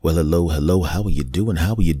Well, hello, how are you doing?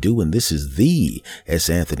 This is the S.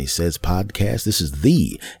 Anthony Says podcast. This is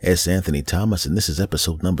the S. Anthony Thomas, and this is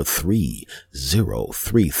episode number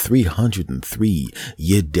 303.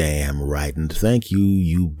 You damn right. And thank you,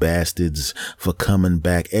 you bastards, for coming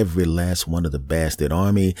back. Every last one of the bastard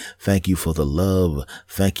army. Thank you for the love.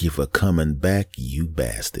 Thank you for coming back, you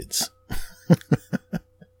bastards.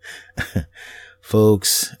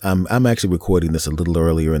 Folks, I'm actually recording this a little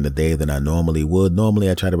earlier in the day than I normally would.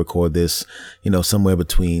 Normally I try to record this, somewhere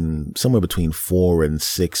between 4 and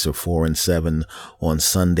 6 or 4 and 7 on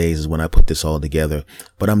Sundays is when I put this all together.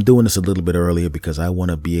 But I'm doing this a little bit earlier because I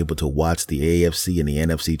want to be able to watch the AFC and the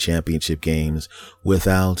NFC championship games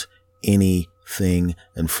without anything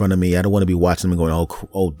in front of me. I don't want to be watching them and going,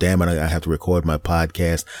 oh, damn it, I have to record my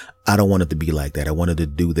podcast. I don't want it to be like that. I wanted to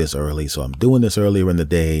do this early, so I'm doing this earlier in the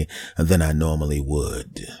day than I normally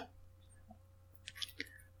would.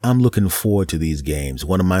 I'm looking forward to these games.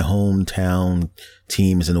 One of my hometown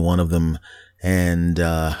teams in one of them, and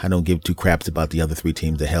I don't give two craps about the other three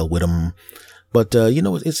teams. The hell with them. But,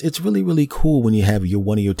 it's really, really cool when you have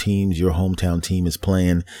one of your teams, your hometown team is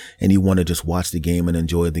playing and you want to just watch the game and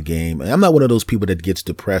enjoy the game. I'm not one of those people that gets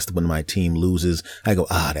depressed when my team loses. I go,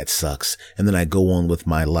 that sucks. And then I go on with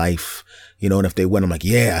my life, and if they win, I'm like,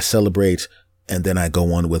 yeah, I celebrate. And then I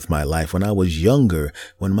go on with my life. When I was younger,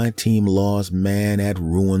 when my team lost, man, that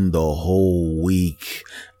ruined the whole week.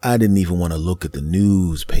 I didn't even want to look at the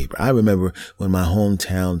newspaper. I remember when my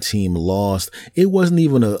hometown team lost, it wasn't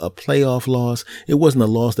even a playoff loss. It wasn't a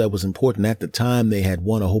loss that was important. At the time, they had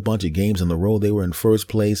won a whole bunch of games in a row. They were in first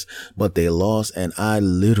place, but they lost. And I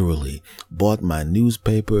literally bought my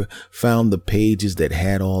newspaper, found the pages that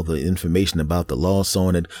had all the information about the loss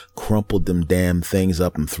on it, crumpled them damn things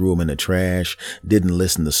up and threw them in the trash, didn't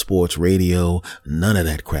listen to sports radio, none of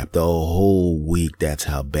that crap. The whole week, that's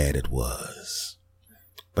how bad it was.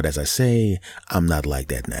 But as I say, I'm not like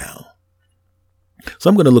that now. So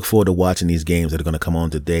I'm going to look forward to watching these games that are going to come on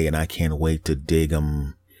today, and I can't wait to dig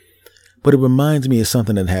them. But it reminds me of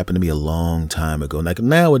something that happened to me a long time ago. Like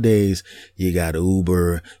nowadays, you got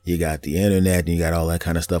Uber, you got the internet, and you got all that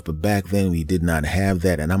kind of stuff. But back then, we did not have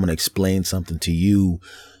that. And I'm going to explain something to you.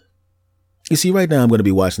 You see, right now I'm going to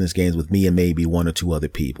be watching these games with me and maybe one or two other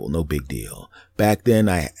people. No big deal. Back then,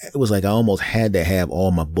 it was like I almost had to have all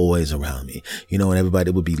my boys around me, and everybody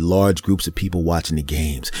would be large groups of people watching the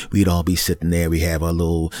games. We'd all be sitting there. We have our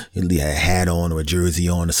little hat on or a jersey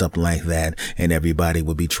on or something like that. And everybody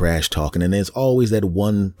would be trash talking. And there's always that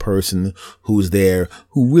one person who's there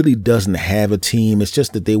who really doesn't have a team. It's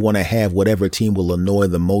just that they want to have whatever team will annoy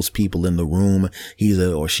the most people in the room. He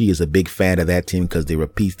or she is a big fan of that team because they're a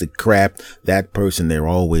piece of crap. That person, they're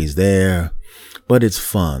always there. But it's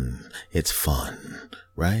fun. It's fun,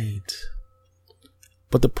 right?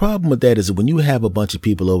 But the problem with that is when you have a bunch of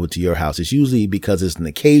people over to your house, it's usually because it's an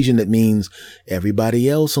occasion that means everybody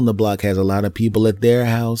else on the block has a lot of people at their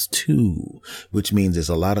house too, which means there's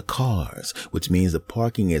a lot of cars, which means the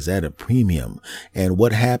parking is at a premium. And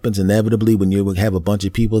what happens inevitably when you have a bunch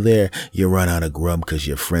of people there, you run out of grub because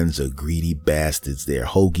your friends are greedy bastards. They're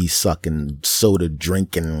hoagie sucking, soda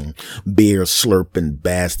drinking, beer slurping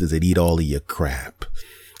bastards that eat all of your crap.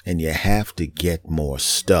 And you have to get more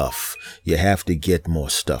stuff.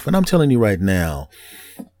 And I'm telling you right now,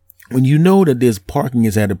 when you know that there's parking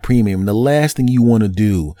is at a premium, the last thing you want to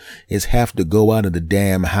do is have to go out of the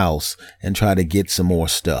damn house and try to get some more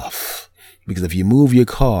stuff. Because if you move your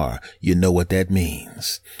car, you know what that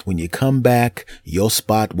means. When you come back, your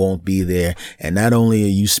spot won't be there. And not only are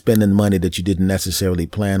you spending money that you didn't necessarily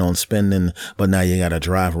plan on spending, but now you got to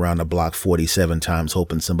drive around the block 47 times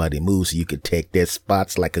hoping somebody moves so you could take their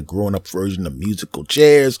spots like a grown-up version of musical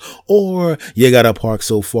chairs. Or you got to park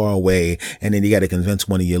so far away and then you got to convince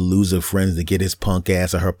one of your loser friends to get his punk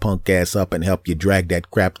ass or her punk ass up and help you drag that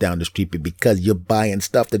crap down the street because you're buying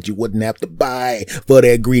stuff that you wouldn't have to buy for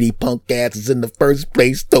their greedy punk asses in the first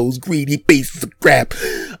place, those greedy pieces of crap.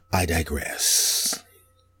 I digress.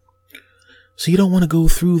 So you don't want to go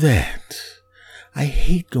through that. I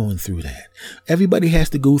hate going through that. Everybody has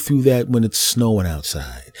to go through that when it's snowing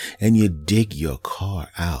outside and you dig your car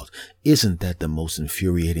out. Isn't that the most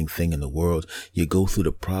infuriating thing in the world? You go through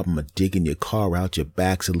the problem of digging your car out. Your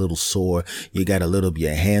back's a little sore. Your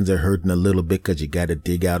hands are hurting a little bit because you got to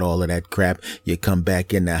dig out all of that crap. You come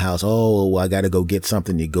back in the house. Oh, I got to go get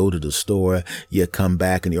something. You go to the store. You come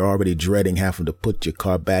back and you're already dreading having to put your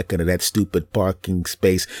car back into that stupid parking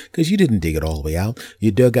space because you didn't dig it all the way out. You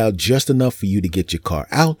dug out just enough for you to get your car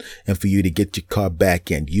out and for you to get your car back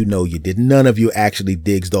in. You know you did. None of you actually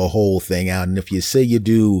digs the whole thing out. And if you say you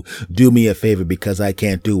do me a favor because I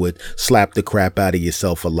can't do it. Slap the crap out of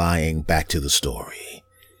yourself for lying. Back to the story.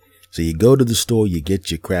 So you go to the store, you get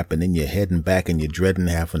your crap, and then you're heading back and you're dreading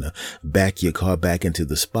having to back your car back into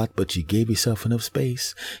the spot, but you gave yourself enough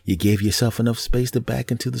space. You gave yourself enough space to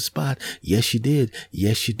back into the spot. Yes, you did.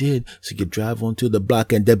 Yes, you did. So you drive onto the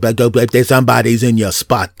block and there's somebody's in your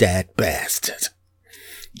spot, that bastard.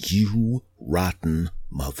 You rotten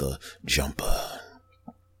mother jumper.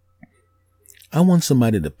 I want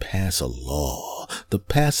somebody to pass a law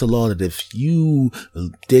that if you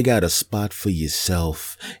dig out a spot for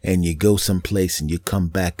yourself and you go someplace and you come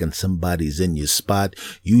back and somebody's in your spot,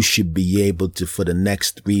 you should be able to, for the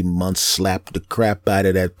next 3 months, slap the crap out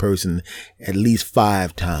of that person at least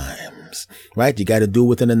 5 times. Right? You got to do it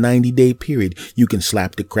within a 90-day period. You can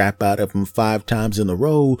slap the crap out of them 5 times in a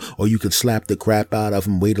row, or you could slap the crap out of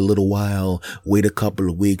them, wait a little while, wait a couple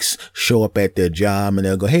of weeks, show up at their job, and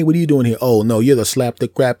they'll go, "Hey, what are you doing here?" "Oh, no, you're the slap the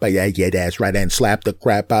crap out." Yeah, that's right. And slap the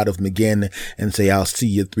crap out of them again and say, "I'll see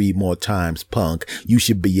you 3 more times, punk." You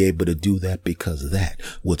should be able to do that because that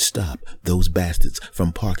would stop those bastards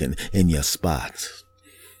from parking in your spots.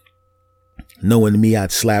 Knowing me,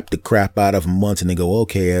 I'd slap the crap out of them once and they go,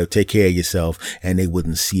 "Okay, take care of yourself." And they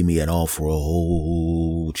wouldn't see me at all for a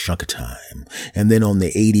whole chunk of time. And then on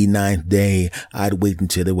the 89th day, I'd wait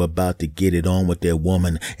until they were about to get it on with their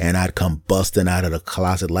woman, and I'd come busting out of the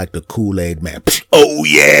closet like the Kool-Aid man. "Oh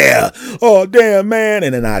yeah. Oh damn, man."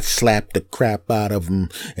 And then I'd slap the crap out of him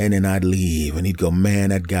and then I'd leave. And he'd go, "Man,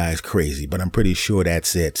 that guy's crazy, but I'm pretty sure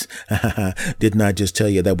that's it." Didn't I just tell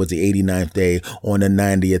you that was the 89th day? On the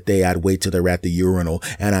 90th day, I'd wait till they're at the urinal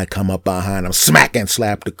and I'd come up behind them, smack and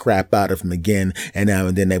slap the crap out of them again. And now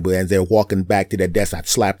and then as they're walking back to their desk, I'd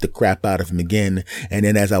slap the crap out of them again. And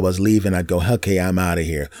then as I was leaving, I'd go, "Okay, I'm out of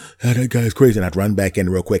here. That guy's crazy." And I'd run back in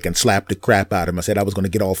real quick and slap the crap out of him. I said I was going to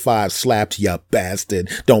get all 5 slaps, "You bastard.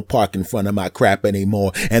 Don't park in front of my crap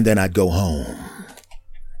anymore." And then I'd go home.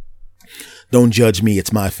 Don't judge me.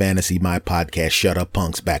 It's my fantasy, my podcast. Shut up,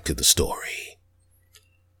 punks. Back to the story.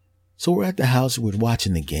 So we're at the house, we're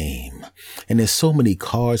watching the game, and there's so many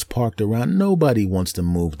cars parked around. Nobody wants to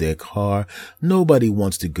move their car. Nobody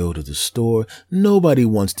wants to go to the store. Nobody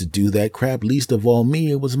wants to do that crap. Least of all me.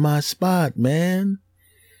 It was my spot, man.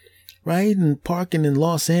 Right? And parking in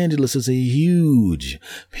Los Angeles is a huge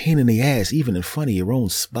pain in the ass, even in front of your own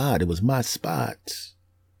spot. It was my spot.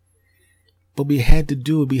 But we had to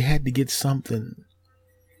do it. We had to get something.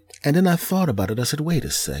 And then I thought about it. I said, wait a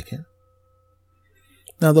second.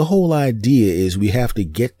 Now, the whole idea is we have to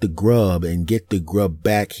get the grub and get the grub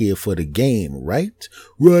back here for the game, right?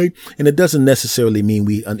 Right. And it doesn't necessarily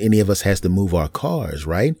mean any of us has to move our cars,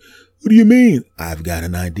 right? What do you mean? I've got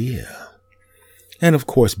an idea. And of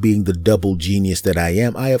course, being the double genius that I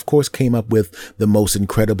am, I of course came up with the most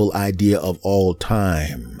incredible idea of all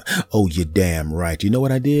time. Oh, you're damn right. You know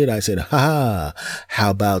what I did? I said, how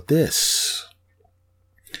about this?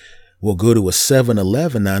 We'll go to a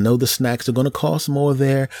 7-Eleven. I know the snacks are going to cost more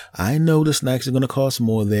there. But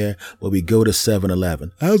we go to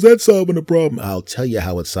 7-Eleven. How's that solving the problem? I'll tell you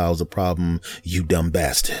how it solves the problem, you dumb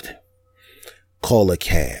bastard. Call a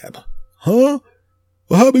cab. Huh?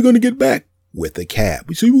 Well, how are we going to get back? With a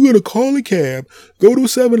cab. So we're going to call a cab, go to a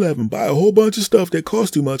 7-Eleven, buy a whole bunch of stuff that costs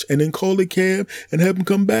too much, and then call a cab and have them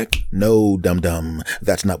come back? No, dum-dum.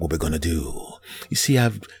 That's not what we're going to do. You see,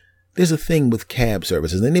 there's a thing with cab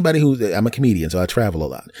services. I'm a comedian, so I travel a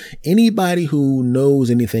lot. Anybody who knows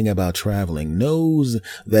anything about traveling knows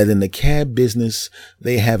that in the cab business,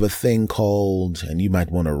 they have a thing called, and you might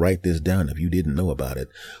want to write this down if you didn't know about it,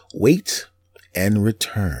 wait and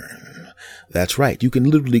return. That's right. You can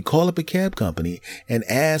literally call up a cab company and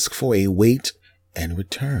ask for a wait and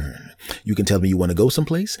return. You can tell me you want to go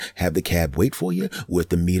someplace, have the cab wait for you with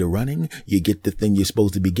the meter running. You get the thing you're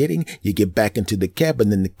supposed to be getting. You get back into the cab,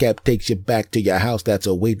 and then the cab takes you back to your house. That's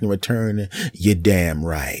a wait and return. You're damn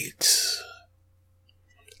right.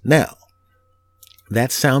 Now,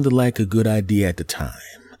 that sounded like a good idea at the time.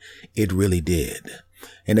 It really did.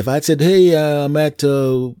 And if I'd said, hey, I'm at,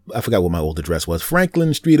 I forgot what my old address was,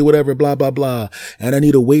 Franklin Street or whatever, blah, blah, blah, and I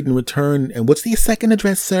need a wait and return. And what's the second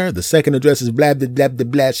address, sir? The second address is blah, blah, blah, blah,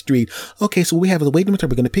 blah street. Okay, so we have a wait and return.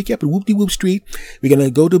 We're going to pick you up at Whoop-de-Whoop Street. We're going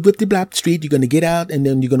to go to Whoop-de-Blah Street. You're going to get out, and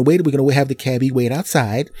then you're going to wait. We're going to have the cabbie wait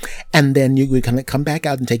outside, and then you're going to come back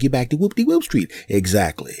out and take you back to Whoop-de-Whoop Street.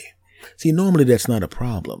 Exactly. See, normally that's not a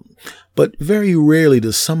problem, but very rarely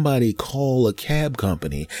does somebody call a cab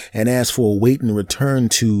company and ask for a wait and return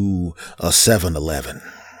to a 7-Eleven.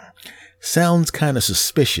 Sounds kind of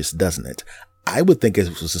suspicious, doesn't it? I would think it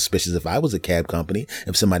was suspicious if I was a cab company.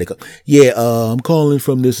 If somebody called, I'm calling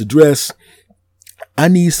from this address. I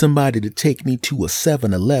need somebody to take me to a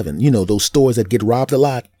 7-Eleven. You know, those stores that get robbed a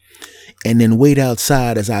lot. and then wait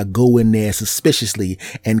outside as I go in there suspiciously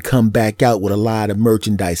and come back out with a lot of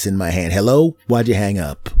merchandise in my hand. Hello? Why'd you hang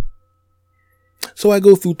up? So I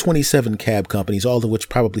go through 27 cab companies, all of which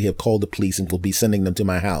probably have called the police and will be sending them to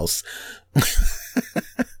my house.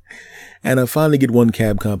 And I finally get one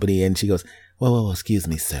cab company and she goes, well, excuse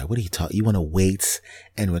me, sir. What are you talking? You want to wait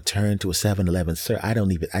and return to a 7-Eleven? Sir, I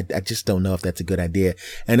just don't know if that's a good idea.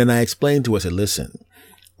 And then I explained to her, I said, listen,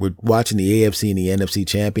 we're watching the AFC and the NFC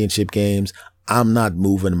championship games. I'm not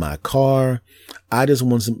moving my car. I just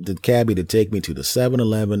want the cabbie to take me to the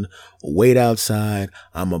 7-Eleven, wait outside.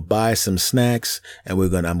 I'm going to buy some snacks and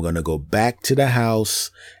I'm going to go back to the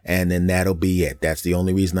house and then that'll be it. That's the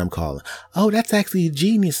only reason I'm calling. Oh, that's actually a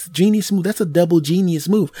genius move. That's a double genius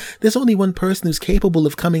move. There's only one person who's capable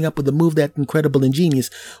of coming up with a move that incredible and genius.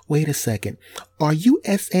 Wait a second. Are you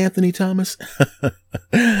S. Anthony Thomas?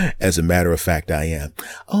 As a matter of fact, I am.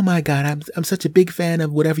 Oh my God. I'm such a big fan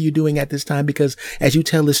of whatever you're doing at this time because as you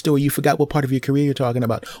tell this story, you forgot what part of your career you're talking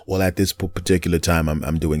about. Well, at this particular time,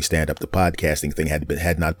 I'm doing stand-up. The podcasting thing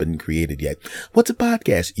had not been created yet. What's a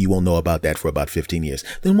podcast? You won't know about that for about 15 years.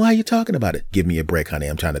 Then why are you talking about it? Give me a break, honey.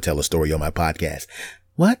 I'm trying to tell a story on my podcast.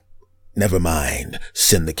 What? Never mind.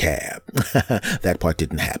 Send the cab. That part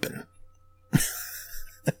didn't happen.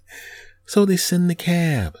 So they send the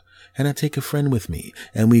cab. And I take a friend with me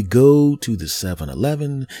and we go to the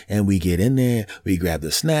 7-Eleven and we get in there. We grab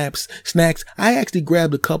the snacks. I actually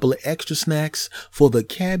grabbed a couple of extra snacks for the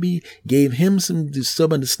cabbie, gave him some of the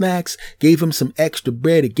snacks, gave him some extra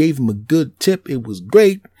bread. It gave him a good tip. It was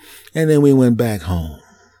great. And then we went back home.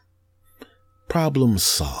 Problem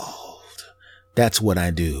solved. That's what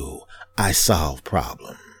I do. I solve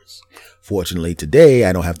problems. Fortunately, today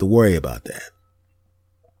I don't have to worry about that.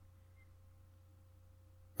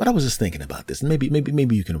 But I was just thinking about this. Maybe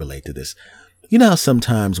you can relate to this. You know how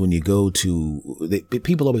sometimes when you go to,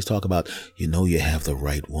 people always talk about, you have the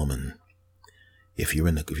right woman. If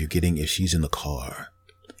she's in the car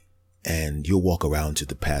and you'll walk around to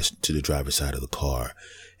the driver's side of the car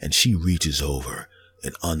and she reaches over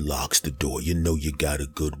and unlocks the door, you got a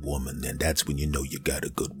good woman. And that's when you got a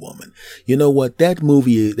good woman. You know what?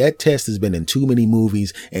 That test has been in too many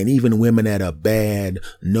movies, and even women that are bad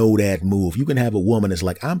know that move. You can have a woman that's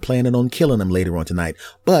like, I'm planning on killing him later on tonight,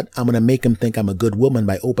 but I'm going to make him think I'm a good woman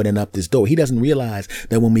by opening up this door. He doesn't realize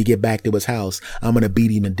that when we get back to his house, I'm going to beat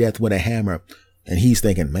him to death with a hammer. And he's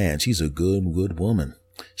thinking, man, she's a good woman.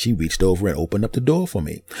 She reached over and opened up the door for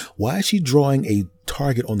me. Why is she drawing a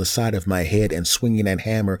target on the side of my head and swinging that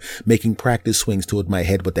hammer, making practice swings toward my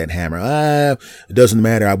head with that hammer? It doesn't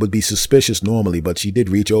matter. I would be suspicious normally, but she did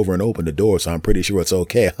reach over and open the door, so I'm pretty sure it's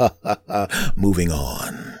okay. Moving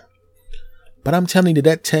on. But I'm telling you,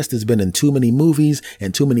 that test has been in too many movies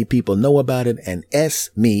and too many people know about it. And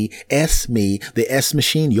me, the S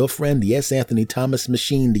Machine, your friend, the S Anthony Thomas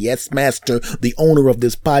Machine, the S Master, the owner of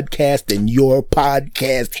this podcast and your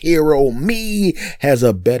podcast hero, me, has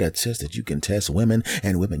a better test that you can test women,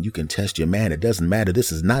 and women, you can test your man. It doesn't matter.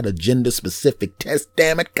 This is not a gender specific test,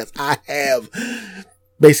 damn it, because I have...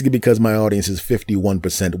 Basically because my audience is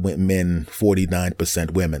 51% men,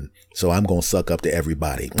 49% women. So I'm going to suck up to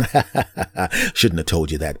everybody. Shouldn't have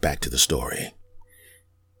told you that. Back to the story.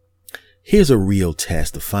 Here's a real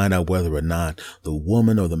test to find out whether or not the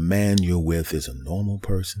woman or the man you're with is a normal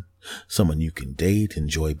person, someone you can date,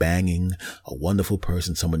 enjoy banging, a wonderful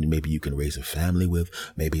person, someone maybe you can raise a family with,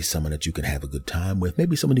 maybe someone that you can have a good time with,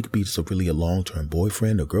 maybe someone you could be just a long-term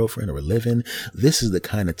boyfriend or girlfriend or a live-in. This is the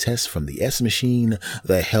kind of test from the S Machine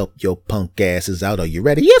that help your punk asses out. Are you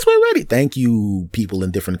ready? Yes, we're ready. Thank you, people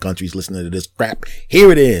in different countries listening to this crap.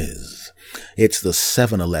 Here it is. It's the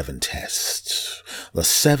 7-Eleven test. The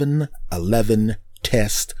 7-Eleven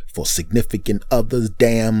test for significant others.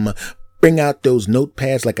 Damn. Bring out those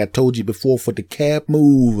notepads like I told you before for the cab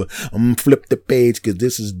move. Flip the page because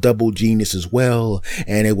this is double genius as well,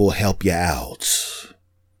 and it will help you out.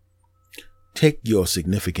 Take your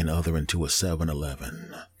significant other into a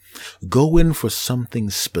 7-Eleven. Go in for something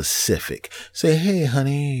specific. Say, hey,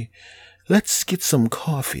 honey, let's get some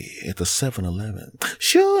coffee at the 7-Eleven.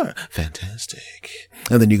 Sure. Fantastic.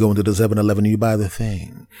 And then you go into the 7-Eleven and you buy the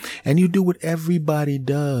thing. And you do what everybody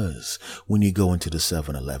does when you go into the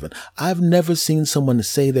 7-Eleven. I've never seen someone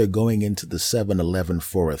say they're going into the 7-Eleven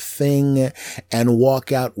for a thing and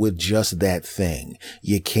walk out with just that thing.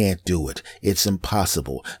 You can't do it. It's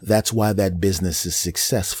impossible. That's why that business is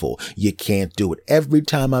successful. You can't do it. Every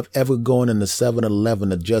time I've ever gone in the 7-Eleven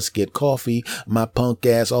to just get coffee, my punk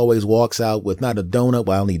ass always walks out with not a donut.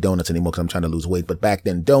 Well, I don't eat donuts anymore because I'm trying to lose weight. But back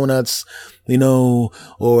then, donuts, you know,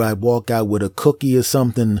 or I'd walk out with a cookie or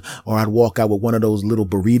something, or I'd walk out with one of those little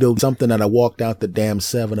burritos, something that I walked out the damn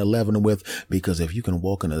 7-Eleven with. Because if you can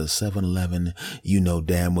walk into the 7-Eleven, you know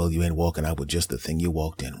damn well you ain't walking out with just the thing you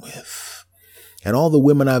walked in with. And all the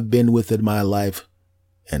women I've been with in my life,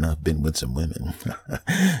 and I've been with some women.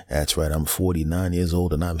 That's right. I'm 49 years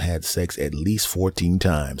old and I've had sex at least 14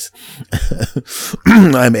 times.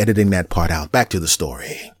 I'm editing that part out. Back to the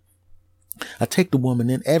story. I take the woman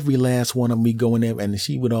in, every last one of me go in there, and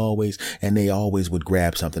they always would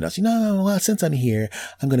grab something else. Well, since I'm here,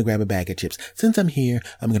 I'm going to grab a bag of chips. Since I'm here,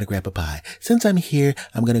 I'm going to grab a pie. Since I'm here,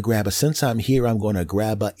 I'm going to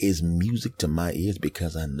grab is music to my ears,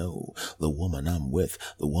 because I know the woman I'm with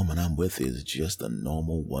is just a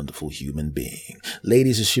normal, wonderful human being.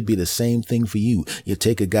 Ladies, it should be the same thing for you. You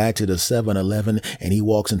take a guy to the 7-Eleven and he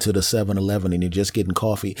walks into the 7-Eleven and you're just getting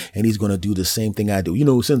coffee, and he's going to do the same thing I do.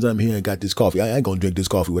 Since I'm here, I got this coffee. I ain't gonna drink this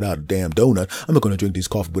coffee without a damn donut. I'm not gonna drink this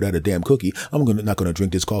coffee without a damn cookie. Not gonna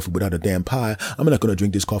drink this coffee without a damn pie. I'm not gonna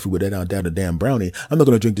drink this coffee without a damn brownie. I'm not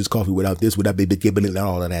gonna drink this coffee without baby gibbling and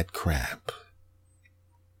all of that crap.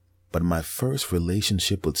 But my first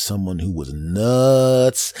relationship with someone who was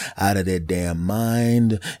nuts out of their damn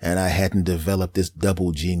mind, and I hadn't developed this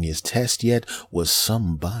double genius test yet, was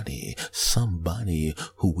somebody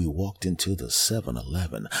who we walked into the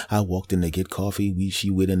 7-Eleven. I walked in to get coffee. She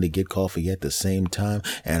went in to get coffee at the same time.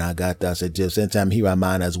 And I said, just since I'm here, I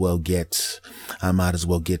might as well get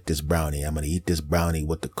this brownie. I'm going to eat this brownie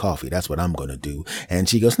with the coffee. That's what I'm going to do. And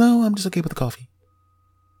she goes, no, I'm just okay with the coffee.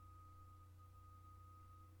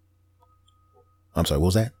 I'm sorry, what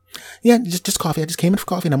was that? Yeah, just coffee. I just came in for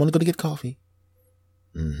coffee and I'm only going to get coffee.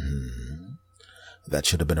 That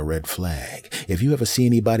should have been a red flag. If you ever see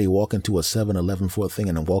anybody walk into a 7-Eleven for a thing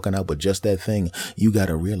and then walking out with just that thing, you got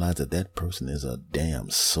to realize that person is a damn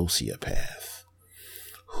sociopath.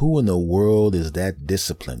 Who in the world is that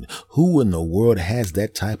disciplined? Who in the world has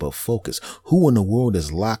that type of focus? Who in the world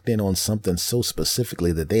is locked in on something so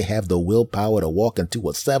specifically that they have the willpower to walk into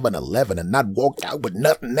a 7-Eleven and not walk out with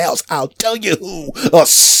nothing else? I'll tell you who. A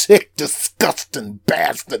sick, disgusting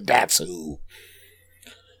bastard, that's who.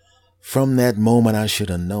 From that moment, I should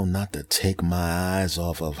have known not to take my eyes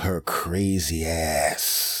off of her crazy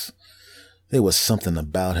ass. There was something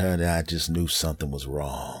about her that I just knew something was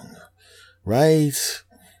wrong. Right?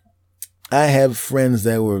 I have friends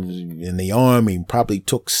that were in the army, probably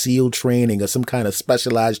took SEAL training or some kind of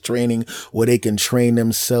specialized training where they can train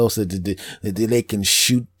themselves so that they can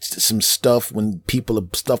shoot some stuff when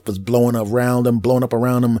stuff was blowing up around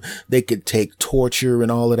them. They could take torture and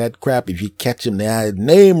all of that crap. If you catch them,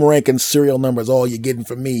 name, rank, and serial number is all you're getting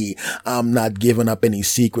from me. I'm not giving up any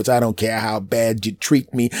secrets. I don't care how bad you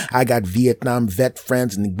treat me. I got Vietnam vet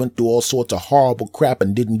friends and went through all sorts of horrible crap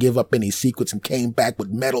and didn't give up any secrets and came back with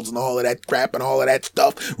medals and all of that crap and all of that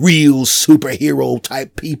stuff. Real superhero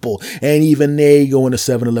type people. And even they go into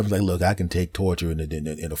 7-Eleven like, look, I can take torture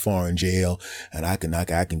in a foreign jail, and I can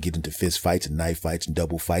get into fist fights and knife fights and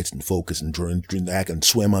double fights and focus and I can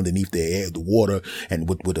swim underneath the water and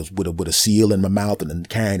with a seal in my mouth and then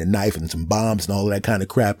carrying a knife and some bombs and all of that kind of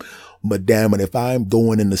crap. But damn it, if I'm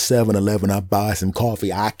going in the 7-Eleven, I buy some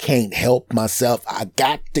coffee, I can't help myself. I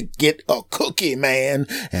got to get a cookie, man.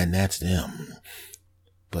 And that's them.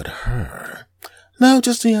 But her, no,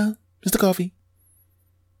 just a coffee.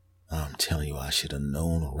 I'm telling you, I should have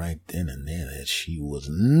known right then and there that she was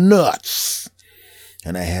nuts.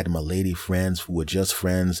 And I had my lady friends who were just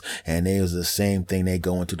friends, and it was the same thing. They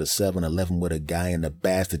go into the 7-Eleven with a guy in the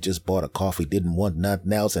bastard just bought a coffee, didn't want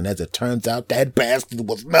nothing else, and as it turns out, that bastard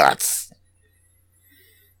was nuts.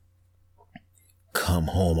 Come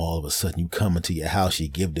home, all of a sudden, you come into your house, you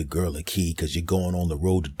give the girl a key because you're going on the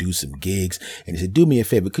road to do some gigs. And you say, do me a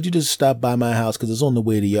favor, could you just stop by my house because it's on the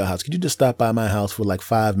way to your house? Could you just stop by my house for like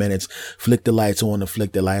 5 minutes, flick the lights on and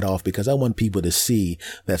flick the light off, because I want people to see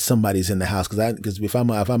that somebody's in the house. Because if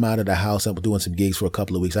I'm out of the house, I'm doing some gigs for a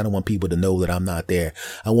couple of weeks, I don't want people to know that I'm not there.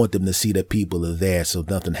 I want them to see that people are there so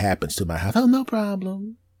nothing happens to my house. Oh, no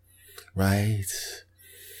problem. Right?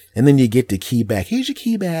 And then you get the key back. Here's your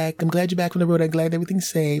key back. I'm glad you're back from the road. I'm glad everything's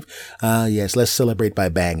safe. Yes, let's celebrate by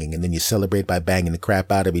banging. And then you celebrate by banging the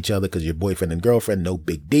crap out of each other because your boyfriend and girlfriend, no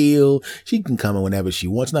big deal. She can come in whenever she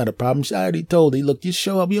wants. Not a problem. She already told you, look, just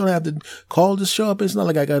show up. You don't have to call to show up. It's not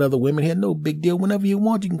like I got other women here. No big deal. Whenever you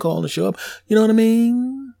want, you can call and show up. You know what I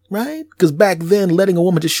mean? Right? Because back then, letting a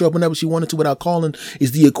woman just show up whenever she wanted to without calling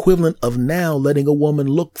is the equivalent of now letting a woman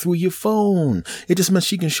look through your phone. It just means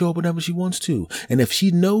she can show up whenever she wants to. And if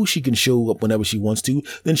she knows she can show up whenever she wants to,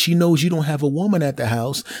 then she knows you don't have a woman at the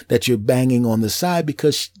house that you're banging on the side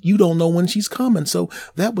because you don't know when she's coming. So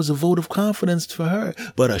that was a vote of confidence for her.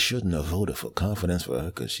 But I shouldn't have voted for confidence for her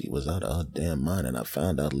because she was out of her damn mind. And I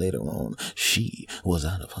found out later on she was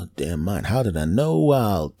out of her damn mind. How did I know?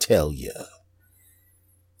 I'll tell you.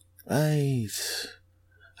 I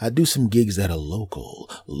do some gigs that are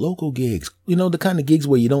local gigs. You know, the kind of gigs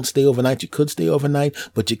where you don't stay overnight. You could stay overnight,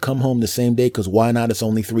 but you come home the same day because why not? It's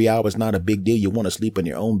only 3 hours, not a big deal. You want to sleep in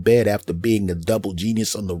your own bed after being a double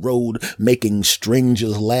genius on the road, making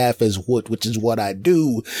strangers laugh which is what I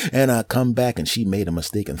do. And I come back and she made a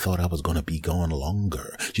mistake and thought I was going to be gone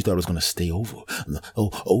longer. She thought I was going to stay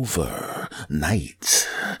overnight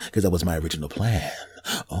because that was my original plan.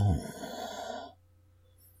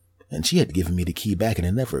 And she had given me the key back, and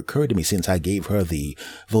it never occurred to me since I gave her the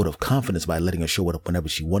vote of confidence by letting her show up whenever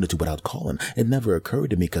she wanted to without calling. It never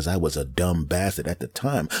occurred to me because I was a dumb bastard at the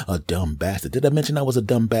time. A dumb bastard. Did I mention I was a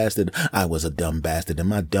dumb bastard? I was a dumb bastard, and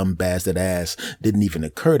my dumb bastard ass didn't even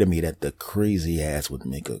occur to me that the crazy ass would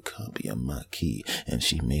make a copy of my key. And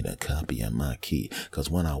she made a copy of my key because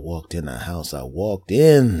when I walked in the house, I walked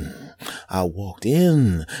in, and I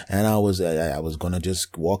was going to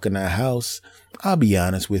just walk in the house. I'll be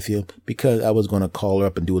honest with you, because I was going to call her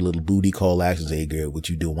up and do a little booty call action. Say, hey girl, what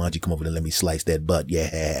you doing? Why don't you come over and let me slice that butt?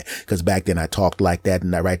 Yeah. Because back then I talked like that.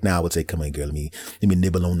 And right now I would say, come on girl, let me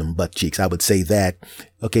nibble on them butt cheeks. I would say that.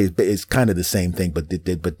 Okay. It's kind of the same thing, but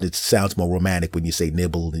it sounds more romantic when you say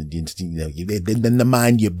nibble and, then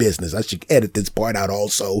mind your business. I should edit this part out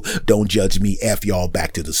also. Don't judge me. F y'all,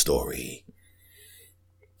 back to the story.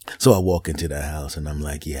 So I walk into the house and I'm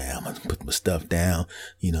like, yeah, I'm going to put my stuff down.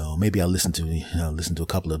 Maybe I'll listen to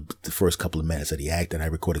the first couple of minutes of the act that I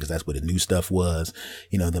recorded because that's where the new stuff was.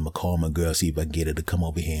 Then I'm going to call my girl, see if I can get her to come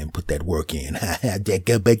over here and put that work in.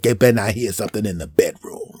 And I hear something in the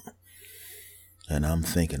bedroom. And I'm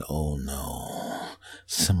thinking, oh no,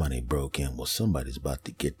 somebody broke in. Well, somebody's about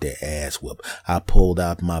to get their ass whooped. I pulled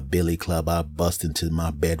out my billy club. I bust into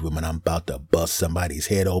my bedroom and I'm about to bust somebody's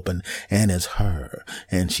head open. And it's her.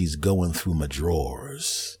 And she's going through my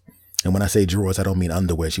drawers. And when I say drawers, I don't mean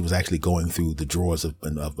underwear. She was actually going through the drawers of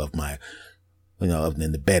my,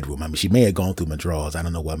 in the bedroom. I mean, she may have gone through my drawers. I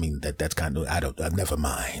don't know what I mean. That's kind of, never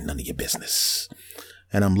mind. None of your business.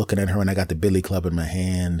 And I'm looking at her and I got the billy club in my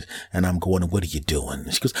hand and I'm going, what are you doing?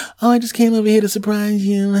 She goes, oh, I just came over here to surprise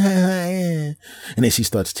you. And then she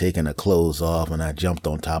starts taking her clothes off and I jumped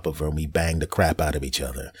on top of her and we banged the crap out of each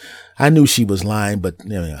other. I knew she was lying, but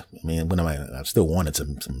I still wanted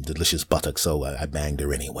some delicious buttocks, so I banged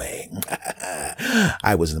her anyway.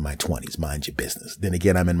 I was in my 20s, mind your business. Then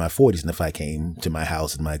again, I'm in my 40s, and if I came to my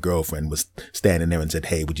house and my girlfriend was standing there and said,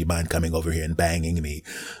 hey, would you mind coming over here and banging me?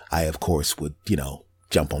 I, of course, would,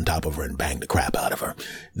 jump on top of her and bang the crap out of her.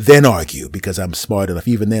 Then argue, because I'm smart enough.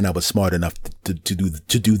 Even then, I was smart enough to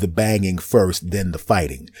do the banging first, then the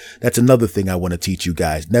fighting. That's another thing I want to teach you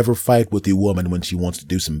guys. Never fight with your woman when she wants to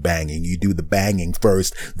do some banging. You do the banging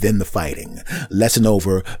first, then the fighting. Lesson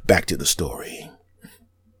over, back to the story.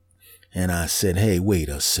 And I said, hey, wait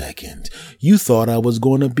a second. You thought I was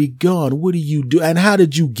going to be gone. What do you do? And how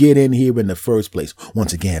did you get in here in the first place?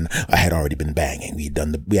 Once again, I had already been banging. We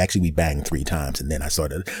banged 3 times. And then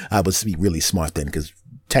I was really smart then because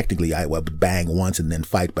technically I would bang once and then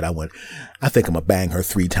fight. But I think I'm going to bang her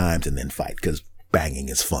 3 times and then fight because banging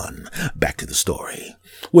is fun. Back to the story.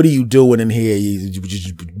 What are you doing in here?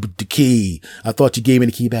 The key. I thought you gave me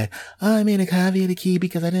the key back. Oh, I made a copy of the key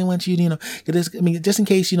because I didn't want you to, just in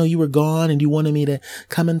case, you were gone and you wanted me to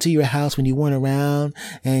come into your house when you weren't around.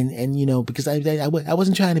 And because I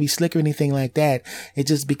wasn't trying to be slick or anything like that. It's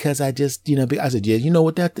just because I said, yeah, you know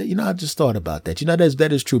what I just thought about that.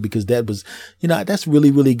 That is true because that was, that's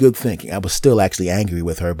really, really good thinking. I was still actually angry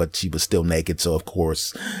with her, but she was still naked. So of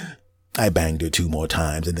course, I banged her 2 more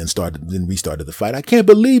times and then restarted the fight. I can't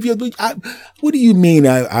believe you. What do you mean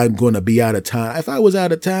I'm going to be out of town? If I was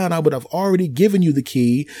out of town, I would have already given you the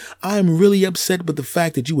key. I'm really upset with the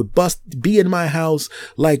fact that you would be in my house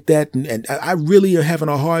like that. And I really am having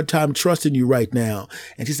a hard time trusting you right now.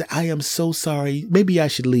 And she said, I am so sorry. Maybe I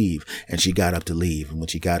should leave. And she got up to leave. And when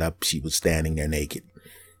she got up, she was standing there naked.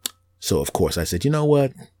 So of course I said, you know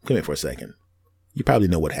what? Come here for a second. You probably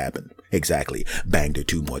know what happened. Exactly. Banged her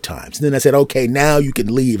 2 more times. And then I said, okay, now you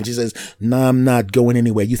can leave. And she says, no, I'm not going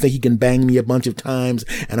anywhere. You think you can bang me a bunch of times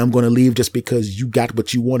and I'm going to leave just because you got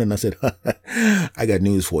what you wanted? And I said, I got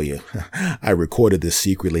news for you. I recorded this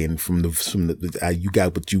secretly, and you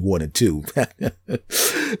got what you wanted too.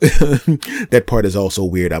 That part is also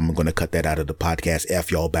weird. I'm going to cut that out of the podcast.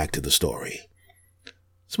 F y'all, back to the story.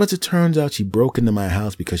 So as it turns out, she broke into my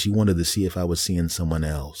house because she wanted to see if I was seeing someone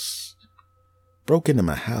else. Broke into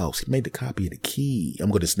my house. He made the copy of the key. I'm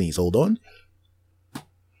going to sneeze. Hold on.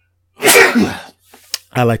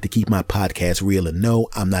 I like to keep my podcast real, and no,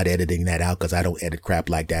 I'm not editing that out because I don't edit crap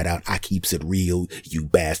like that out. I keeps it real, you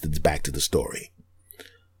bastards. Back to the story.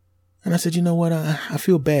 And I said, you know what? I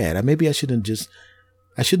feel bad. Maybe I shouldn't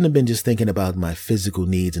have been just thinking about my physical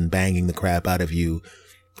needs and banging the crap out of you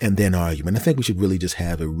and then arguing. I think we should really just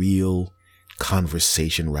have a real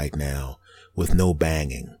conversation right now with no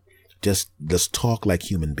banging. Just let's talk like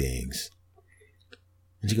human beings.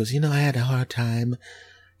 And she goes, I had a hard time.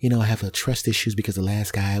 I have trust issues because the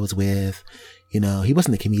last guy I was with, he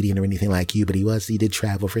wasn't a comedian or anything like you, but he did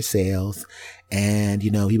travel for sales. And, he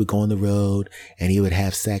would go on the road and he would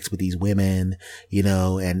have sex with these women,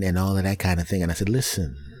 and all of that kind of thing. And I said,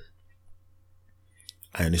 listen,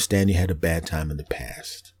 I understand you had a bad time in the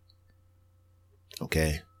past.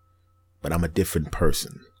 Okay. But I'm a different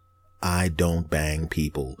person. I don't bang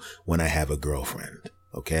people when I have a girlfriend,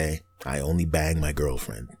 okay? I only bang my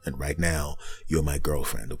girlfriend. And right now, you're my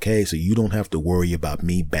girlfriend, okay? So you don't have to worry about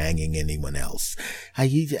me banging anyone else. I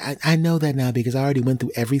know that now because I already went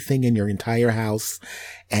through everything in your entire house.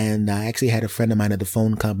 And I actually had a friend of mine at the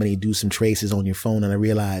phone company do some traces on your phone. And I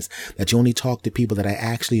realized that you only talk to people that I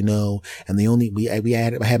actually know. And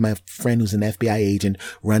I had my friend who's an FBI agent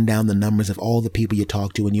run down the numbers of all the people you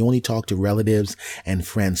talk to. And you only talk to relatives and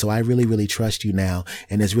friends. So I really, really trust you now.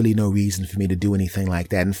 And there's really no reason for me to do anything like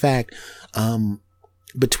that. In fact,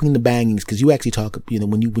 between the bangings, because you actually talk,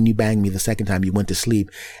 when you banged me the second time, you went to sleep,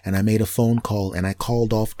 and I made a phone call and I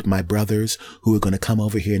called off to my brothers who were going to come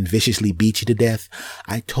over here and viciously beat you to death.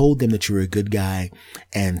 I told them that you were a good guy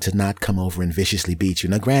and to not come over and viciously beat you.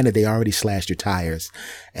 Now, granted, they already slashed your tires,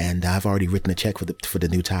 and I've already written a check for the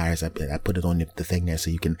new tires. I put it on the thing there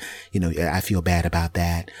so you can, I feel bad about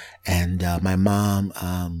that. And my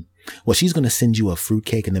mom, she's going to send you a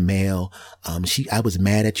fruitcake in the mail. I was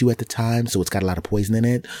mad at you at the time, so it's got a lot of poison in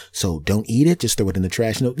it. So don't eat it. Just throw it in the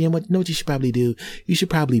trash. You know what you should probably do? You should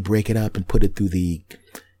probably break it up and put it through the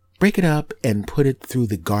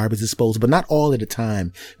garbage disposal, but not all at a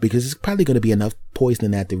time, because it's probably going to be enough poison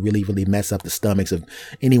in that to really, really mess up the stomachs of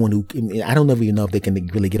anyone who, I don't even know if they can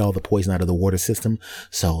really get all the poison out of the water system.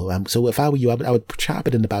 So if I were you, I would chop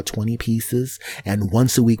it in about 20 pieces, and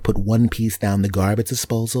once a week put 1 piece down the garbage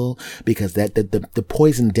disposal, because the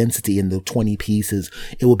poison density in the 20 pieces,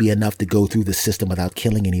 it will be enough to go through the system without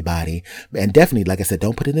killing anybody. And definitely, like I said,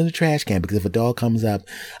 don't put it in the trash can, because if a dog comes up,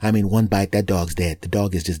 1 bite, that dog's dead. The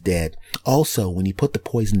dog is just dead. Also, when you put the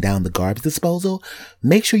poison down the garbage disposal,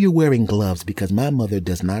 make sure you're wearing gloves, because my mother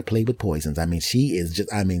does not play with poisons.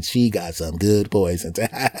 She got some good poisons.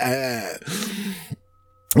 Now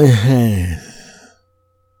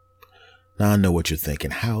I know what you're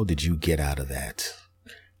thinking. How did you get out of that?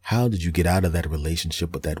 How did you get out of that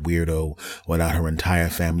relationship with that weirdo without her entire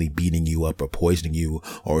family beating you up or poisoning you,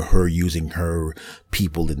 or her using her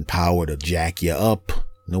people in power to jack you up?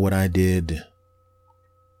 You know what I did?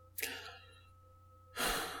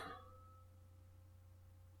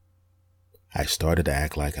 I started to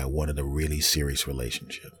act like I wanted a really serious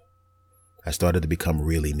relationship. I started to become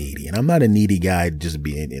really needy. And I'm not a needy guy just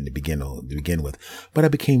being to begin with, but I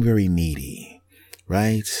became very needy,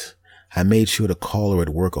 right? I made sure to call her at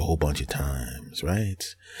work a whole bunch of times, right?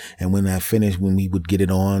 And when I finished, when we would get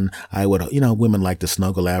it on, I would, women like to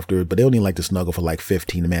snuggle after, but they only like to snuggle for like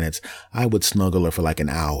 15 minutes. I would snuggle her for like an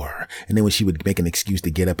hour. And then when she would make an excuse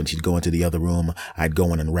to get up and she'd go into the other room, I'd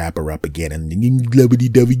go in and wrap her up again. And me and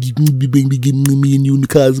you in the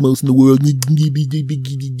cosmos in the world.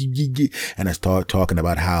 And I start talking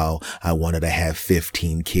about how I wanted to have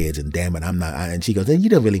 15 kids. And damn it, I'm not. And she goes, you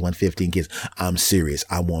don't really want 15 kids. I'm serious.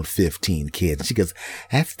 I want 15 kids. And she goes,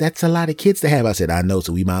 that's a lot of kids to have. I said, I know.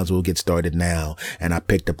 So we might as well get started now. And I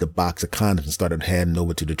picked up the box of condoms and started heading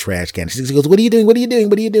over to the trash can. She goes, what are you doing? What are you doing?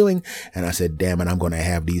 What are you doing? And I said, damn it, I'm going to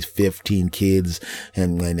have these 15 kids.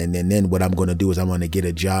 And then what I'm going to do is I'm going to get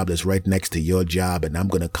a job that's right next to your job. And I'm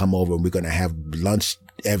going to come over and we're going to have lunch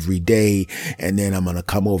every day. And then I'm going to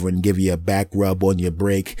come over and give you a back rub on your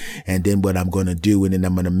break. And then what I'm going to do, and then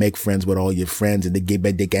I'm going to make friends with all your friends, and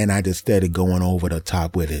and I just started going over the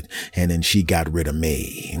top with it. And then she got rid of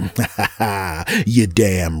me. You're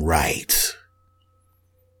damn right.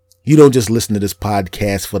 You don't just listen to this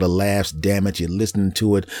podcast for the laughs, damn it. You're listening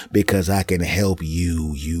to it because I can help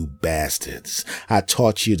you, you bastards. I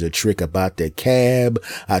taught you the trick about the cab.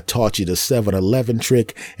 I taught you the 7-Eleven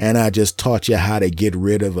trick. And I just taught you how to get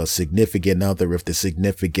rid of a significant other if the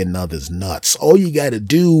significant other's nuts. All you got to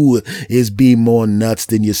do is be more nuts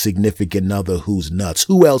than your significant other who's nuts.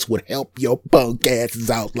 Who else would help your punk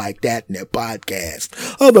asses out like that in their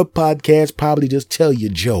podcast? Other podcasts probably just tell you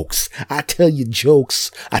jokes. I tell you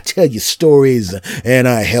jokes. I tell you stories, and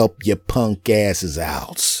I help your punk asses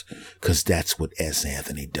out. 'Cause that's what S.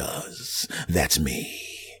 Anthony does. That's me.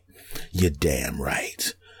 You're damn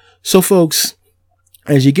right. So folks,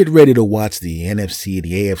 as you get ready to watch the NFC,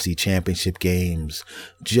 the AFC championship games,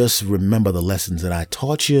 just remember the lessons that I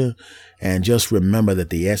taught you, and just remember that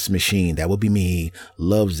the S machine, that will be me,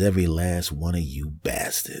 loves every last one of you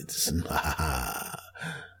bastards.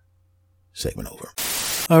 Segment over.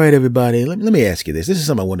 All right, everybody, let me ask you this. This is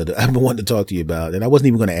something I've been wanting to talk to you about, and I wasn't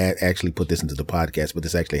even going to actually put this into the podcast, but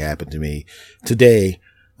this actually happened to me today.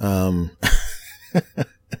 I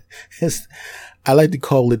like to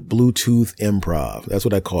call it Bluetooth improv. That's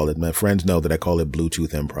what I call it. My friends know that I call it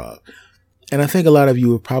Bluetooth improv. And I think a lot of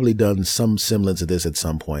you have probably done some semblance of this at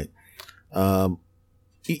some point.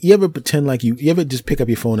 You ever pretend like you ever just pick up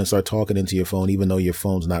your phone and start talking into your phone, even though your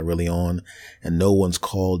phone's not really on and no one's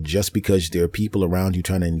called, just because there are people around you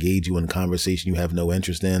trying to engage you in conversation you have no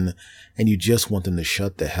interest in, and you just want them to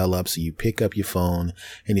shut the hell up. So you pick up your phone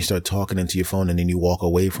and you start talking into your phone and then you walk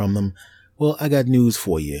away from them. Well, I got news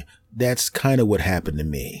for you. That's kind of what happened to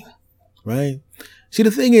me, right? See,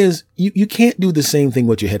 the thing is, you can't do the same thing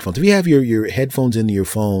with your headphones. If you have your headphones into your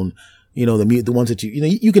phone, you know, the ones that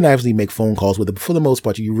you can actually make phone calls with it, but for the most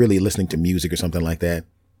part, you're really listening to music or something like that.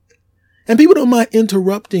 And people don't mind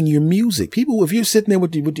interrupting your music. People, if you're sitting there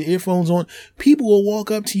with your earphones on, people will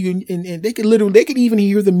walk up to you and they could even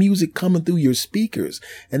hear the music coming through your speakers,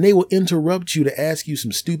 and they will interrupt you to ask you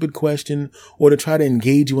some stupid question or to try to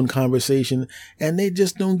engage you in conversation, and they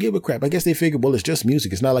just don't give a crap. I guess they figure, well, it's just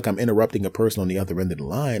music. It's not like I'm interrupting a person on the other end of the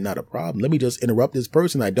line. Not a problem. Let me just interrupt this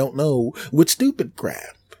person I don't know with stupid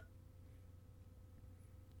crap.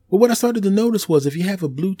 But what I started to notice was if you have a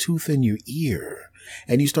Bluetooth in your ear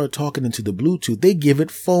and you start talking into the Bluetooth, they give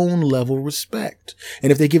it phone level respect.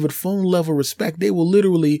 And if they give it phone level respect, they will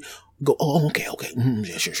literally go, oh, okay.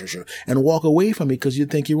 Yeah, sure. And walk away from it because you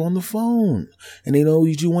think you're on the phone. And they know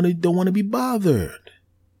you don't want to be bothered.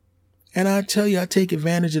 And I tell you, I take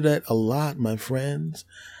advantage of that a lot, my friends.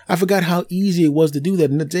 I forgot how easy it was to do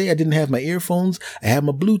that. And the day I didn't have my earphones, I had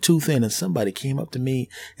my Bluetooth in, and somebody came up to me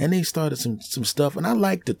and they started some stuff. And I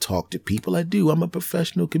like to talk to people. I do. I'm a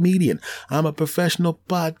professional comedian. I'm a professional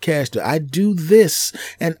podcaster. I do this,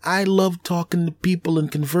 and I love talking to people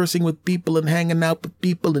and conversing with people and hanging out with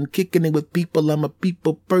people and kicking it with people. I'm a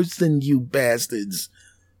people person, you bastards.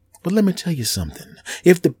 But let me tell you something.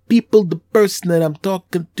 If the person that I'm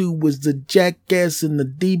talking to was the jackass in the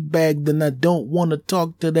D-bag, then I don't want to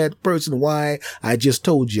talk to that person. Why? I just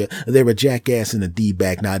told you they're a jackass in a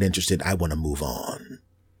D-bag, not interested. I want to move on.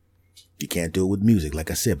 You can't do it with music,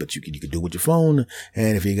 like I said, but you can do it with your phone.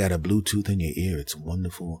 And if you got a Bluetooth in your ear, it's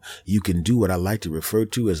wonderful. You can do what I like to refer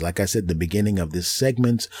to as, like I said, the beginning of this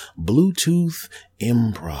segment, Bluetooth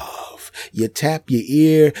improv. You tap your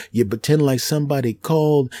ear, you pretend like somebody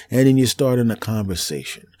called, and then you start in a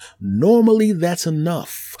conversation. Normally, that's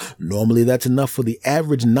enough. Normally, that's enough for the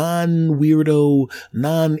average non-weirdo,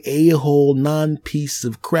 non-a-hole, non-piece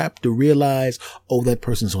of crap to realize, oh, that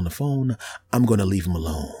person's on the phone. I'm going to leave him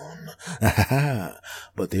alone.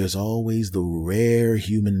 But there's always the rare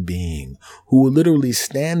human being who will literally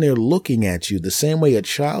stand there looking at you the same way a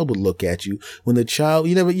child would look at you. When the child,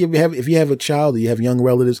 if you have a child or you have young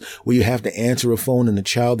relatives where you have to answer a phone and the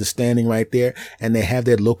child is standing right there and they have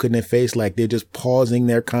that look in their face like they're just pausing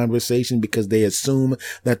their conversation because they assume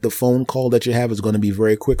that the phone call that you have is going to be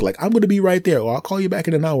very quick. Like, I'm going to be right there, or I'll call you back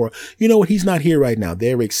in an hour. You know what? He's not here right now.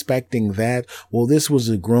 They're expecting that. Well, this was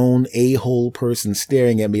a grown a-hole person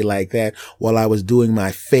staring at me like that while I was doing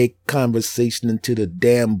my fake conversation into the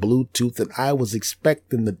damn Bluetooth, and I was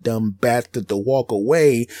expecting the dumb bastard to walk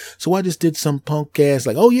away. So I just did some punk ass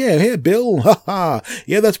like, oh yeah, hey Bill, haha,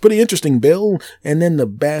 yeah, that's pretty interesting, Bill. And then the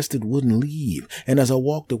bastard wouldn't leave. And as I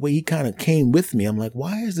walked away, he kind of came with me. I'm like,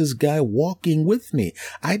 why is this guy walking with me?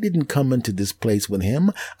 I didn't come into this place with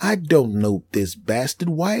him. I don't know this bastard.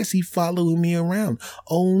 Why is he following me around?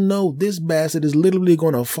 Oh no, this bastard is literally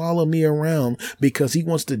going to follow me around because he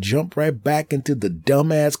wants to jump right back into the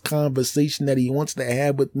dumbass conversation that he wants to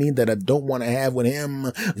have with me that I don't want to have with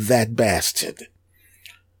him, that bastard.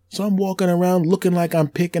 So I'm walking around looking like I'm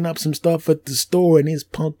picking up some stuff at the store, and his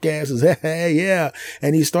punk ass is, hey, yeah.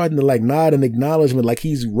 And he's starting to like nod in acknowledgement, like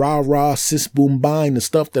he's rah, sis, boom, bang, the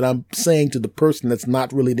stuff that I'm saying to the person that's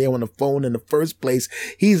not really there on the phone in the first place.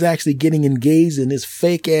 He's actually getting engaged in this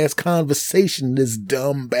fake ass conversation, this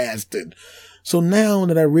dumb bastard. So now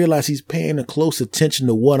that I realize he's paying a close attention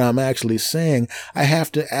to what I'm actually saying, I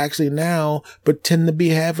have to actually now pretend to be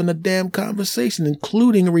having a damn conversation,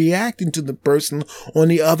 including reacting to the person on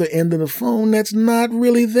the other end of the phone that's not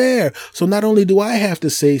really there. So not only do I have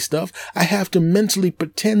to say stuff, I have to mentally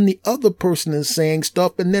pretend the other person is saying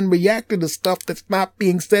stuff and then react to the stuff that's not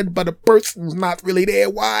being said by the person who's not really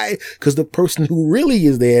there. Why? Because the person who really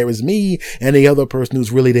is there is me, and the other person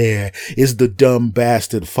who's really there is the dumb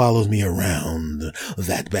bastard follows me around.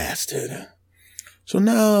 That bastard. So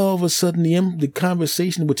now all of a sudden the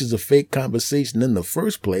conversation, which is a fake conversation in the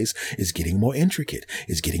first place, is getting more intricate.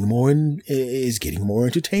 Is getting more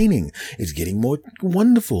entertaining. It's getting more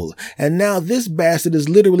wonderful. And now this bastard is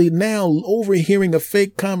literally now overhearing a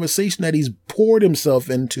fake conversation that he's poured himself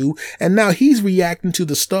into, and now he's reacting to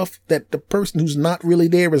the stuff that the person who's not really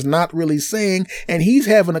there is not really saying, and he's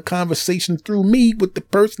having a conversation through me with the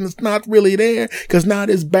person that's not really there, because now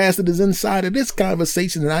this bastard is inside of this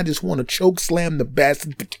conversation, and I just want to choke slam the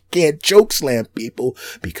bastard, but you can't choke slam people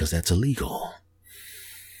because that's illegal.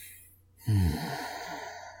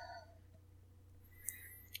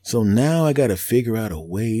 So now I gotta figure out a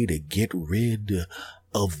way to get rid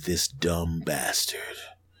of this dumb bastard.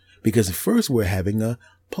 Because at first we're having a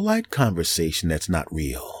polite conversation that's not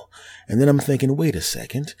real. And then I'm thinking, wait a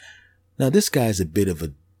second. Now this guy's a bit of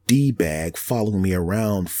a D-bag following me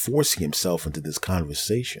around, forcing himself into this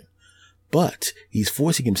conversation. But he's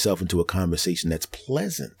forcing himself into a conversation that's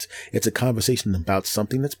pleasant. It's a conversation about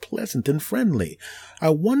something that's pleasant and friendly.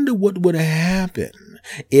 I wonder what would happen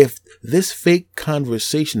if this fake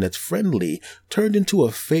conversation that's friendly turned into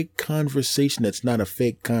a fake conversation that's not a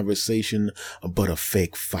fake conversation, but a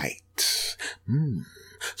fake fight.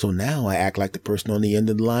 So now I act like the person on the end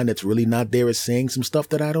of the line that's really not there is saying some stuff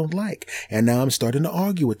that I don't like. And now I'm starting to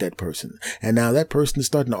argue with that person. And now that person is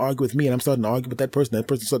starting to argue with me, and I'm starting to argue with that person. That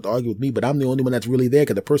person starts to argue with me, but I'm the only one that's really there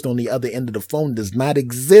because the person on the other end of the phone does not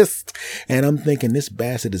exist. And I'm thinking, this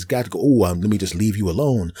bastard has got to go, let me just leave you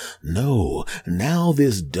alone. No, now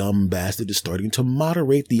this dumb bastard is starting to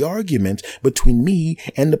moderate the argument between me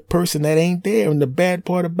and the person that ain't there. And the bad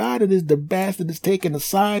part about it is the bastard is taking the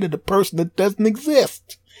side of the person that doesn't exist.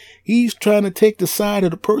 He's trying to take the side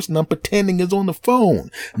of the person I'm pretending is on the phone.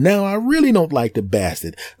 Now, I really don't like the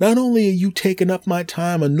bastard. Not only are you taking up my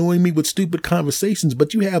time annoying me with stupid conversations,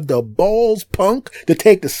 but you have the balls, punk, to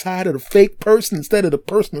take the side of the fake person instead of the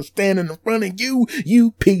person that's standing in front of you,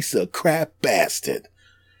 you piece of crap bastard.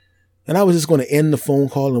 And I was just going to end the phone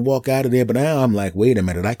call and walk out of there. But now I'm like, wait a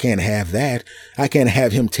minute, I can't have that. I can't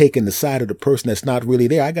have him taking the side of the person that's not really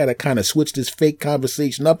there. I got to kind of switch this fake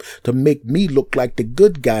conversation up to make me look like the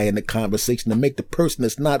good guy in the conversation, to make the person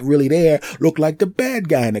that's not really there look like the bad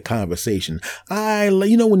guy in the conversation.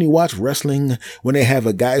 When you watch wrestling, when they have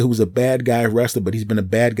a guy who's a bad guy wrestler, but he's been a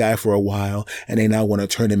bad guy for a while, and they now want to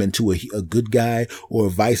turn him into a good guy, or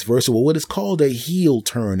vice versa. Well, what is called a heel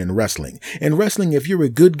turn in wrestling. In wrestling, if you're a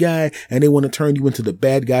good guy, and they want to turn you into the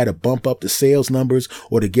bad guy to bump up the sales numbers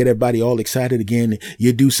or to get everybody all excited again,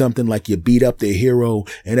 you do something like you beat up their hero,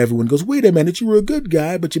 and everyone goes, wait a minute, you were a good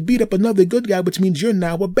guy, but you beat up another good guy, which means you're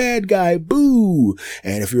now a bad guy. Boo!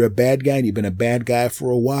 And if you're a bad guy and you've been a bad guy for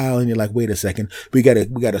a while, and you're like, wait a second, we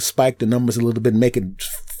gotta spike the numbers a little bit, make it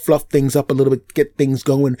fluff things up a little bit, get things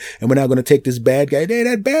going, and we're now going to take this bad guy. Hey,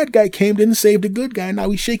 that bad guy came in and saved the good guy. Now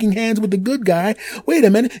he's shaking hands with the good guy. Wait a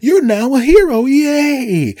minute, you're now a hero.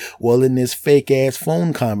 Yay! Well, in this fake ass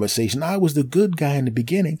phone conversation, I was the good guy in the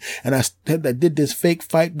beginning, and I did this fake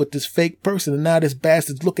fight with this fake person, and now this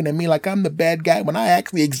bastard's looking at me like I'm the bad guy when I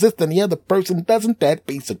actually exist and the other person doesn't. That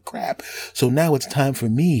piece of crap. So now it's time for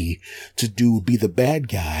me to be the bad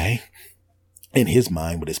guy in his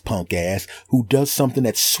mind with his punk ass, who does something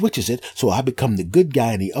that switches it, so I become the good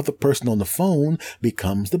guy and the other person on the phone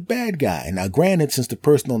becomes the bad guy. Now, granted, since the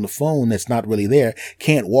person on the phone that's not really there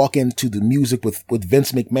can't walk into the music with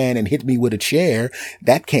Vince McMahon and hit me with a chair,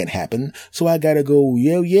 that can't happen. So I gotta go,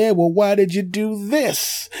 yeah, well, why did you do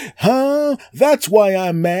this? Huh? That's why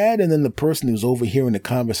I'm mad. And then the person who's overhearing the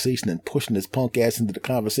conversation and pushing his punk ass into the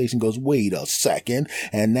conversation goes, wait a second.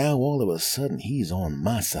 And now all of a sudden he's on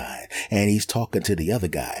my side, and he's talking talking to the other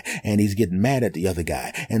guy, and he's getting mad at the other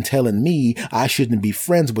guy and telling me I shouldn't be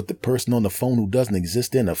friends with the person on the phone who doesn't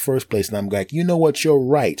exist in the first place. And I'm like, you know what? You're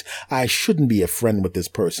right. I shouldn't be a friend with this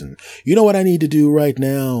person. You know what I need to do right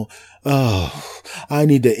now? Oh, I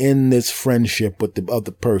need to end this friendship with the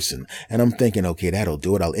other person. And I'm thinking, okay, that'll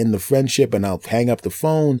do it. I'll end the friendship and I'll hang up the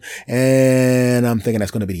phone. And I'm thinking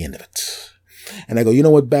that's going to be the end of it. And I go, you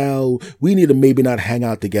know what, Bao? We need to maybe not hang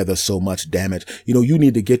out together so much, damn it. You know, you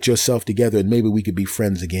need to get yourself together and maybe we could be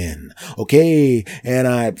friends again. Okay. And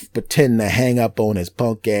I pretend to hang up on his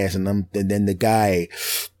punk ass, and then the guy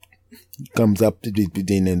comes up to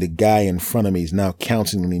the guy in front of me is now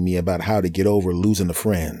counseling me about how to get over losing a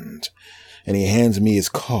friend. And he hands me his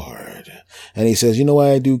card. And he says, you know,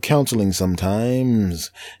 I do counseling sometimes,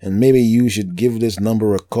 and maybe you should give this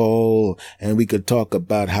number a call and we could talk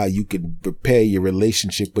about how you could repair your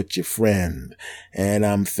relationship with your friend. And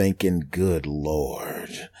I'm thinking, good Lord,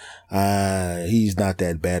 he's not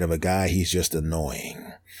that bad of a guy. He's just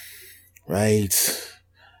annoying. Right?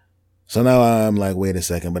 So now I'm like, wait a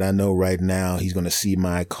second, but I know right now he's going to see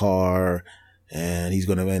my car. And he's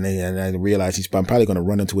going to, and I realize I'm probably going to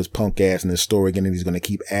run into his punk ass in his store again, and he's going to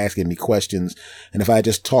keep asking me questions. And if I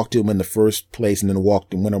just talked to him in the first place and then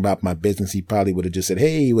walked and went about my business, he probably would have just said,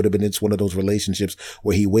 hey, he would have been, it's one of those relationships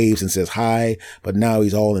where he waves and says hi, but now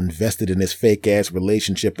he's all invested in this fake ass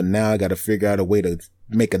relationship. And now I got to figure out a way to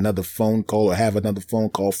make another phone call or have another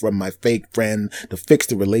phone call from my fake friend to fix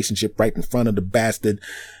the relationship right in front of the bastard.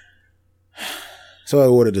 So I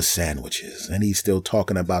ordered the sandwiches, and he's still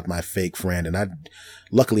talking about my fake friend. And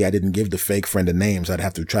luckily I didn't give the fake friend a name, so I'd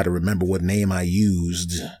have to try to remember what name I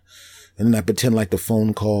used. And then I pretend like the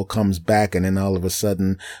phone call comes back, and then all of a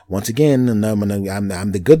sudden, once again, and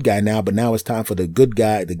I'm the good guy now, but now it's time for the good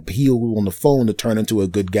guy, the heel on the phone, to turn into a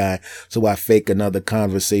good guy. So I fake another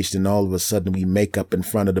conversation, and all of a sudden we make up in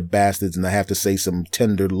front of the bastards, and I have to say some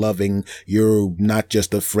tender, loving, you're not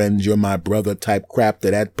just a friend, you're my brother type crap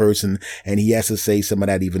to that person. And he has to say some of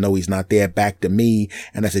that even though he's not there, back to me.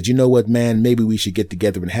 And I said, you know what, man, maybe we should get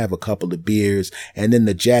together and have a couple of beers. And then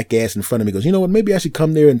the jackass in front of me goes, you know what, maybe I should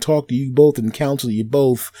come there and talk to you both and counsel you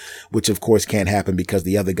both, which of course can't happen because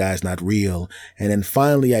the other guy's not real. And then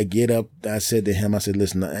finally I get up, I said to him, I said,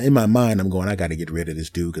 listen, in my mind, I'm going, I got to get rid of this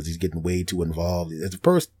dude because he's getting way too involved. At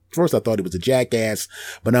first I thought he was a jackass,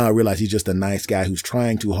 but now I realize he's just a nice guy who's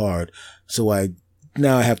trying too hard. So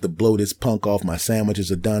now I have to blow this punk off. My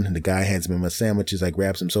sandwiches are done, and the guy hands me my sandwiches. I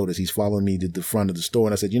grab some sodas. He's following me to the front of the store,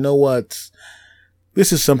 and I said, you know what?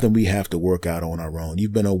 This is something we have to work out on our own.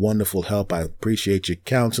 You've been a wonderful help. I appreciate your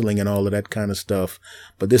counseling and all of that kind of stuff,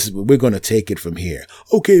 but we're going to take it from here.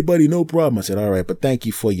 Okay, buddy, no problem. I said, all right, but thank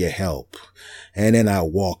you for your help. And then I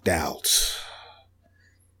walked out.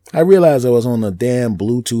 I realized I was on the damn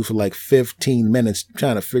Bluetooth for like 15 minutes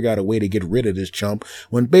trying to figure out a way to get rid of this chump,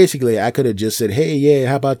 when basically I could have just said, hey, yeah,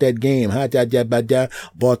 how about that game?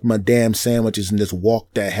 Bought my damn sandwiches and just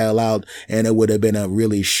walked the hell out, and it would have been a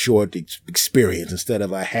really short experience instead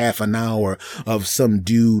of a half an hour of some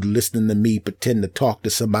dude listening to me pretend to talk to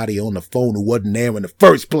somebody on the phone who wasn't there in the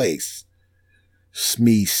first place. It's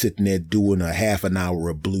me sitting there doing a half an hour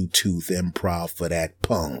of Bluetooth improv for that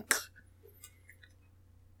punk.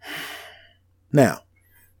 Now,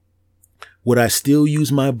 would I still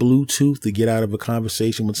use my Bluetooth to get out of a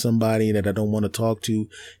conversation with somebody that I don't want to talk to?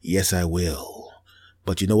 Yes, I will.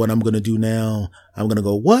 But you know what I'm going to do now? I'm going to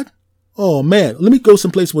go, what? Oh, man, let me go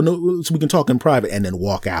someplace so we can talk in private, and then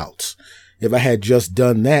walk out. If I had just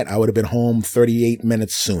done that, I would have been home 38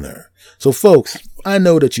 minutes sooner. So, folks, I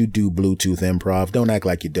know that you do Bluetooth improv. Don't act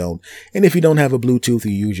like you don't. And if you don't have a Bluetooth,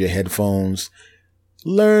 you use your headphones.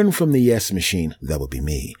 Learn from the Yes Machine. That would be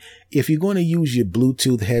me. If you're going to use your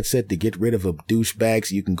Bluetooth headset to get rid of a douchebag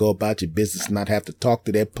so you can go about your business and not have to talk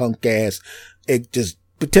to that punk ass, just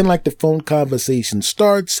pretend like the phone conversation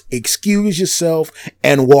starts, excuse yourself,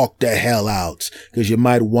 and walk the hell out. Because you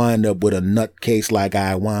might wind up with a nutcase like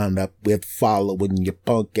I wound up with, following your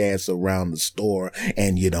punk ass around the store,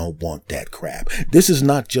 and you don't want that crap. This is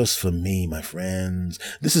not just for me, my friends.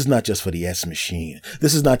 This is not just for the S Machine.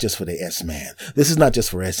 This is not just for the S Man. This is not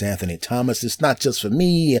just for S. Anthony Thomas. It's not just for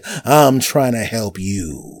me. I'm trying to help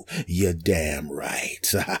you. You're damn right.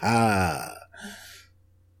 Ha ha.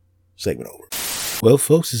 Segment over. Well,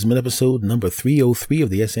 folks, this has been episode number 303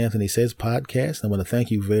 of the S. Anthony Says podcast. I want to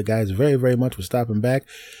thank you guys very, very much for stopping back.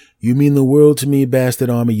 You mean the world to me,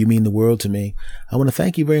 Bastard Army. You mean the world to me. I want to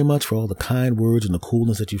thank you very much for all the kind words and the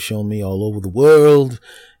coolness that you've shown me all over the world,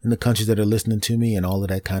 in the countries that are listening to me, and all of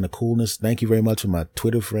that kind of coolness. Thank you very much for my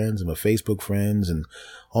Twitter friends and my Facebook friends and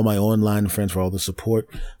all my online friends for all the support.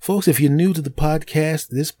 Folks, if you're new to the podcast,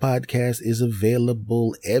 this podcast is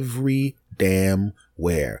available every damn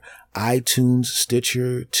where. iTunes,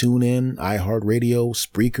 Stitcher, TuneIn, iHeartRadio,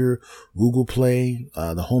 Spreaker, Google Play.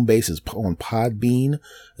 The home base is on Podbean.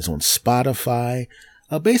 It's on Spotify.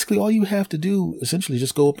 Basically, all you have to do, essentially,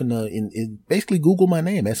 just go up and basically Google my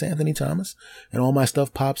name, S. Anthony Thomas, and all my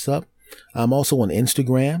stuff pops up. I'm also on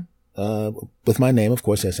Instagram, with my name, of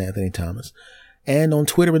course, S. Anthony Thomas, and on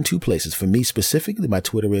Twitter in 2 places. For me specifically, my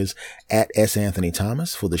Twitter is at S. Anthony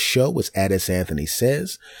Thomas. For the show, it's at S. Anthony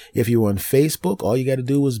Says. If you're on Facebook, all you got to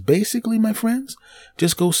do is basically, my friends,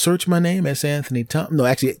 just go search my name, S. Anthony Thomas. No,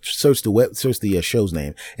 actually, search the show's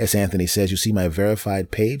name, S. Anthony Says. You see my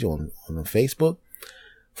verified page on Facebook.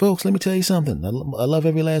 Folks, let me tell you something. I love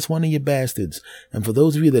every last one of you bastards. And for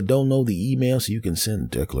those of you that don't know the email, so you can send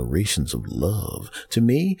declarations of love to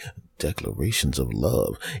me, declarations of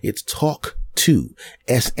love. It's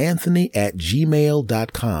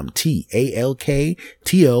talkto@santhony@gmail.com.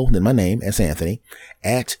 TALKTO, then my name, S. Anthony,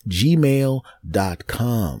 @gmail.com.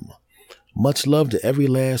 Much love to every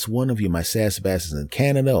last one of you, my sass bastards in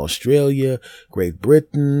Canada, Australia, Great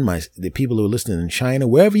Britain, the people who are listening in China,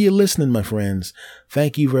 wherever you're listening, my friends.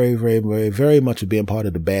 Thank you very, very, very, very much for being part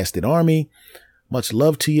of the Bastard Army. Much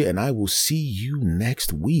love to you, and I will see you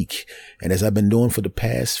next week. And as I've been doing for the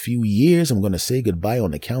past few years, I'm going to say goodbye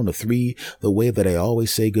on the count of 3, the way that I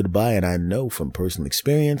always say goodbye. And I know from personal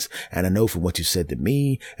experience, and I know from what you said to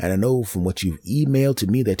me, and I know from what you've emailed to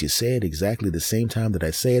me that you said exactly the same time that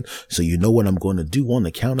I said. So you know what I'm going to do on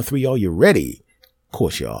the count of 3. Are you ready? Of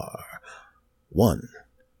course you are. 1,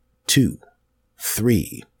 2,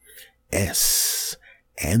 3. S.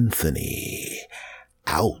 Anthony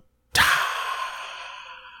out.